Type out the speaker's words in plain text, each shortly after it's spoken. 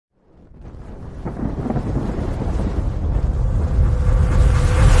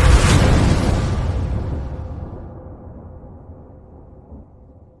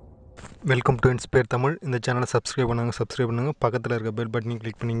Welcome to inspire Tamil. இந்த சேனலை subscribe பண்ணுங்கள். பக்கத்தில் இருக்க பெல் பட்டனையும்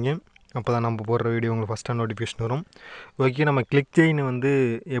கிளிக் பண்ணிங்க. அப்போ தான் நம்ம போடுற வீடியோ உங்களுக்கு ஃபஸ்ட்டாக நோட்டிஃபிகேஷன் வரும். ஓகே, நம்ம கிளிக் ஜெயின் வந்து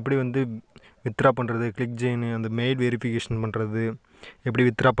எப்படி வந்து வித்ரா பண்ணுறது, கிளிக் ஜெயின் அந்த மெயில் வெரிஃபிகேஷன் பண்ணுறது, எப்படி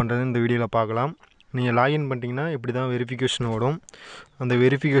வித்ரா பண்ணுறது இந்த வீடியோவில் பார்க்கலாம். நீங்கள் லாகின் பண்ணிட்டீங்கன்னா இப்படி தான் வெரிஃபிகேஷன் ஓடும். அந்த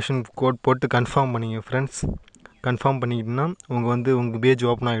வெரிஃபிகேஷன் கோட் போட்டு கன்ஃபார்ம் பண்ணிங்க ஃப்ரெண்ட்ஸ். கன்ஃபார்ம் பண்ணிக்கிட்டிங்கன்னா உங்கள் பேஜ்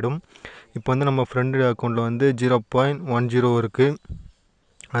ஓப்பன் ஆகிடும். இப்போ வந்து நம்ம ஃப்ரெண்டு அக்கௌண்ட்டில் வந்து 0.10 இருக்குது.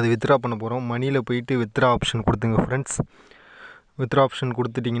 அது வித்ரா பண்ண போகிறோம். மணியில் போயிட்டு வித்ரா ஆப்ஷன் கொடுத்துங்க ஃப்ரெண்ட்ஸ். வித்ரா ஆப்ஷன்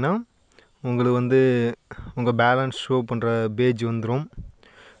கொடுத்துட்டிங்கன்னா உங்களுக்கு வந்து உங்கள் பேலன்ஸ் ஷோ பண்ணுற பேஜ் வந்துடும்.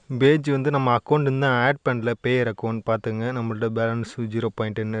 பேஜ் வந்து நம்ம அக்கௌண்ட் இருந்தால் ஆட் பண்ணல, பேயர் அக்கௌண்ட் பார்த்துங்க. நம்மள்ட்ட பேலன்ஸ்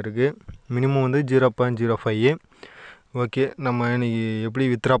 0.10 இருக்குது. மினிமம் வந்து 0.05. ஓகே, நம்ம இன்றைக்கி எப்படி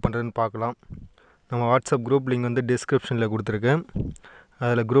வித்ரா பண்ணுறதுன்னு பார்க்கலாம். நம்ம வாட்ஸ்அப் குரூப் லிங்க் வந்து டிஸ்கிரிப்ஷனில் கொடுத்துருக்கேன்.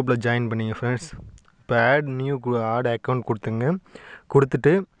 அதில் குரூப்பில் ஜாயின் பண்ணிங்க ஃப்ரெண்ட்ஸ். இப்போ ஆட் அக்கௌண்ட்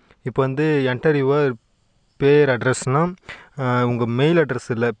கொடுத்துட்டு இப்போ வந்து என்டர் யுவர் பேயர் அட்ரஸ்னால் உங்கள் மெயில் அட்ரஸ்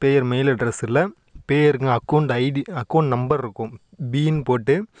இல்லை, பேயர் மெயில் அட்ரஸ் இல்லை, பேயருங்க அக்கௌண்ட் ஐடி, அக்கௌண்ட் நம்பர் இருக்கும். பின்னு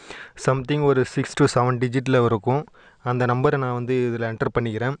போட்டு சம்திங் ஒரு 6 to 7 டிஜிட்டில் இருக்கும். அந்த நம்பரை நான் வந்து இதில் என்டர்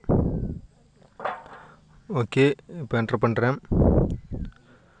பண்ணிக்கிறேன். ஓகே, இப்போ என்டர் பண்ணுறேன்.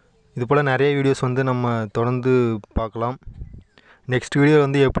 இது போல் நிறைய வீடியோஸ் வந்து நம்ம தொடர்ந்து பார்க்கலாம். நெக்ஸ்ட் வீடியோ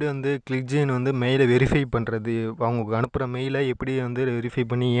வந்து எப்படி வந்து கிளிக் ஜெயின் வந்து மெயிலை வெரிஃபை பண்ணுறது, அவங்க அனுப்புகிற மெயிலை எப்படி வந்து வெரிஃபை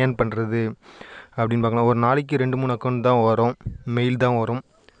பண்ணி ஏர்ன் பண்ணுறது அப்படின்னு பார்க்கலாம். ஒரு நாளைக்கு 2-3 அக்கௌண்ட் தான் வரும், மெயில் தான் வரும்.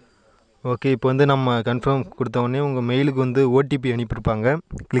 ஓகே, இப்போ வந்து நம்ம கன்ஃபார்ம் கொடுத்தவொடனே உங்கள் மெயிலுக்கு வந்து ஓடிபி அனுப்பியிருப்பாங்க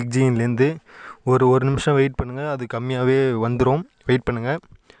கிளிக் ஜெயின்லேருந்து. ஒரு நிமிஷம் வெயிட் பண்ணுங்கள், அது கம்மியாகவே வந்துடும். வெயிட் பண்ணுங்கள்.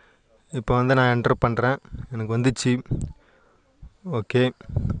 இப்போ வந்து நான் என்டர் பண்ணுறேன், எனக்கு வந்துச்சு. ஓகே,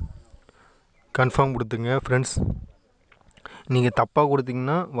 கன்ஃபார்ம் கொடுத்துங்க ஃப்ரெண்ட்ஸ். நீங்கள் தப்பாக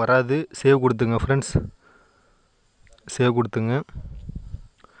கொடுத்தீங்கன்னா வராது. சேவ் கொடுத்துங்க ஃப்ரெண்ட்ஸ். சேவ்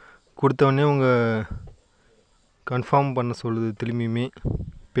கொடுத்தோடனே உங்கள் கன்ஃபார்ம் பண்ண சொல்லுது திரும்பியுமே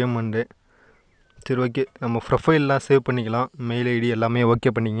பேமெண்ட்டு. சரி, ஓகே, நம்ம ப்ரொஃபைல்லாம் சேவ் பண்ணிக்கலாம். மெயில் ஐடி எல்லாமே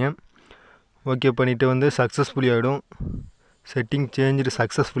ஓகே பண்ணிங்க. ஓகே பண்ணிவிட்டு வந்து சக்ஸஸ்ஃபுல்லி ஆகிடும். செட்டிங் சேஞ்சு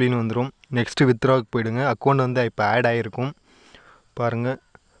சக்ஸஸ்ஃபுல்லின்னு வந்துடும். நெக்ஸ்ட்டு வித்ராவுக்கு போயிடுங்க. அக்கௌண்ட் வந்து இப்போ ஆட் ஆகிருக்கும் பாருங்கள்.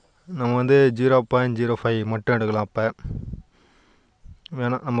 நம்ம வந்து 0.05 மட்டும் எடுக்கலாம். அப்போ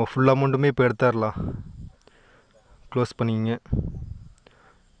வேணாம், நம்ம ஃபுல் அமௌண்ட்டுமே இப்போ எடுத்துடலாம். க்ளோஸ் பண்ணிங்க.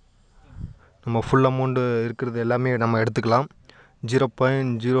 நம்ம ஃபுல் அமௌண்ட்டு இருக்கிறது எல்லாமே நம்ம எடுத்துக்கலாம்.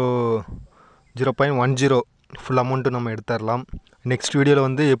 0.10 ஃபுல் அமௌண்ட்டு நம்ம எடுத்துடலாம். நெக்ஸ்ட் வீடியோவில்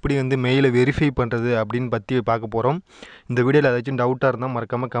வந்து எப்படி வந்து மெயிலை வெரிஃபை பண்ணுறது அப்படின்னு பற்றி பார்க்க போகிறோம். இந்த வீடியோவில் ஏதாச்சும் டவுட்டாக இருந்தால்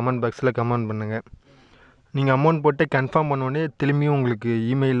மறக்காமல் கமெண்ட் பாக்ஸில் கமெண்ட் பண்ணுங்கள். நீங்கள் அமௌண்ட் போட்டு கன்ஃபார்ம் பண்ணோடனே திரும்பியும் உங்களுக்கு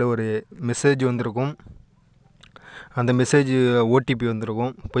இமெயிலில் ஒரு மெசேஜ் வந்திருக்கும். அந்த மெசேஜ் ஓடிபி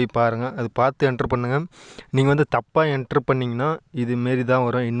வந்திருக்கும், போய் பாருங்கள். அது பார்த்து என்ட்ரு பண்ணுங்கள். நீங்கள் வந்து தப்பாக என்ட்ரு பண்ணிங்கன்னா இதுமாரி தான்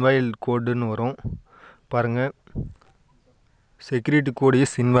வரும், இன்வாலிட் கோடுன்னு வரும் பாருங்கள். செக்யூரிட்டி கோடு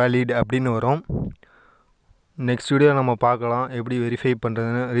இஸ் இன்வாலிட் அப்படின்னு வரும். நெக்ஸ்ட் வீடியோ நம்ம பார்க்கலாம் எப்படி வெரிஃபை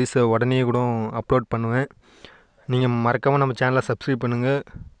பண்ணுறதுன்னு. உடனே கூட அப்லோட் பண்ணுவேன். நீங்கள் மறக்காமல் நம்ம சேனலை சப்ஸ்கிரைப் பண்ணுங்கள்.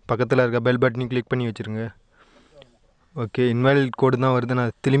 பக்கத்தில் இருக்க பெல் பட்டனையும் கிளிக் பண்ணி வச்சுருங்க. ஓகே, இன்வாலிட் கோடு தான் வருது.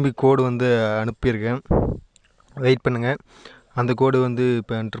 நான் திரும்பி கோடு வந்து அனுப்பியிருக்கேன். வெயிட் பண்ணுங்கள். அந்த கோடு வந்து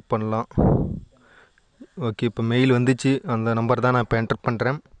இப்போ என்ட்ரு பண்ணலாம். ஓகே, இப்போ மெயில் வந்துச்சு. அந்த நம்பர் தான் நான் இப்போ என்ட்ரு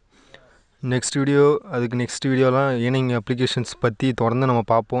பண்ணுறேன். நெக்ஸ்ட் வீடியோலாம் ஏர்னிங் அப்ளிகேஷன்ஸ் பற்றி தொடர்ந்து நம்ம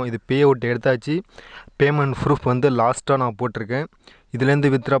பார்ப்போம். இது பே அவுட் எடுத்தாச்சு. பேமெண்ட் ப்ரூஃப் வந்து லாஸ்ட்டாக நான் போட்டிருக்கேன்.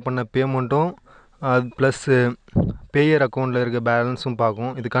 இதுலேருந்து வித்ரா பண்ண பேமெண்ட்டும் அது ப்ளஸ்ஸு பேயர் அக்கௌண்ட்டில் இருக்க பேலன்ஸும்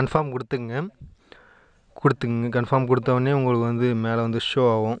பார்க்கும். இது கன்ஃபார்ம் கொடுத்துங்க. கன்ஃபார்ம் கொடுத்தவொடனே உங்களுக்கு வந்து மேலே வந்து ஷோ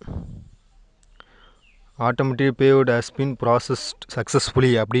ஆகும். Automatic payout has been processed successfully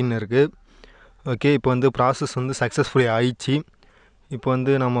அப்படின்னு இருக்குது. ஓகே, இப்போ வந்து ப்ராசஸ் வந்து சக்ஸஸ்ஃபுல்லி ஆயிடுச்சு. இப்போ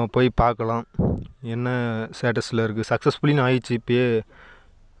வந்து நம்ம போய் பார்க்கலாம் என்ன ஸ்டேட்டஸில் இருக்குது. சக்ஸஸ்ஃபுல்லின்னு ஆயிடுச்சு.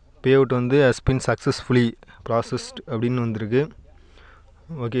 பேஅவுட் வந்து ஹஸ் பீன் சக்ஸஸ்ஃபுல்லி ப்ராசஸ்ட் அப்படின்னு வந்திருக்கு.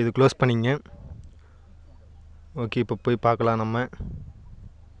 ஓகே, இது க்ளோஸ் பண்ணிங்க. ஓகே, இப்போ போய் பார்க்கலாம். நம்ம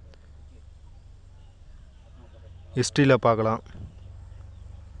ஹிஸ்ட்ரியில் பார்க்கலாம்.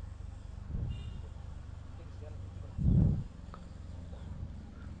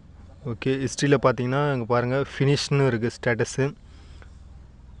 ஓகே, ஹிஸ்ட்ரியில் பார்த்தீங்கன்னா இங்கே பாருங்கள் ஃபினிஷ்னு இருக்குது ஸ்டேட்டஸு.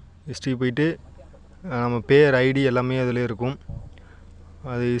 ஹிஸ்ட்ரி போயிட்டு நம்ம பேர் ஐடி எல்லாமே அதில் இருக்கும்.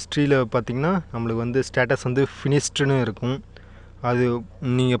 அது ஹிஸ்ட்ரியில் பார்த்திங்கன்னா நம்மளுக்கு வந்து ஸ்டேட்டஸ் வந்து ஃபினிஷ்டுன்னு இருக்கும். அது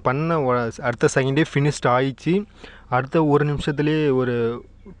நீங்கள் பண்ண அடுத்த செகண்டே ஃபினிஷ்ட் ஆயிடுச்சு. அடுத்த ஒரு நிமிஷத்துலேயே ஒரு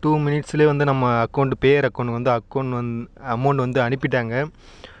 2 மினிட்ஸ்லேயே வந்து நம்ம பேயர் அக்கௌண்ட் வந்து அமௌண்ட் வந்து அனுப்பிட்டாங்க.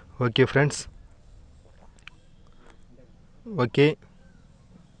 Okay friends, okay,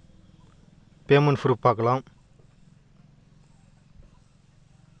 payment proof பார்க்கலாம்.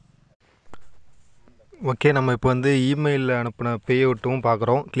 ஓகே, நம்ம இப்போ வந்து இமெயிலில் அனுப்பின பே அவுட்டும்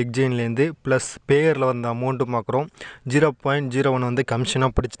பார்க்குறோம் கிளிக்ஜெயின்லேருந்து. ப்ளஸ் பேயரில் வந்த அமௌண்ட்டும் பார்க்குறோம். 0.01 வந்து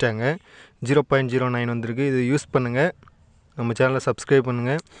கமிஷனாக பிடிச்சிட்டாங்க. 0.09 வந்திருக்கு. இது யூஸ் பண்ணுங்கள். நம்ம சேனலை சப்ஸ்கிரைப்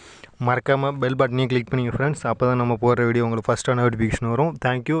பண்ணுங்கள். மறக்காமல் பெல் பட்டனையும் கிளிக் பண்ணிங்க ஃப்ரெண்ட்ஸ். அப்போ தான் நம்ம போடுற வீடியோ உங்களுக்கு ஃபஸ்ட்டாக நோட்டிஃபிகேஷன் வரும்.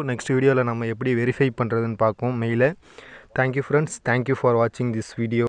 தேங்க்யூ. நெக்ஸ்ட் வீடியோவில் நம்ம எப்படி வெரிஃபை பண்ணுறதுன்னு பார்ப்போம் மெயிலை. Thank you friends. தேங்க்யூ ஃபார் வாட்சிங் திஸ் வீடியோ.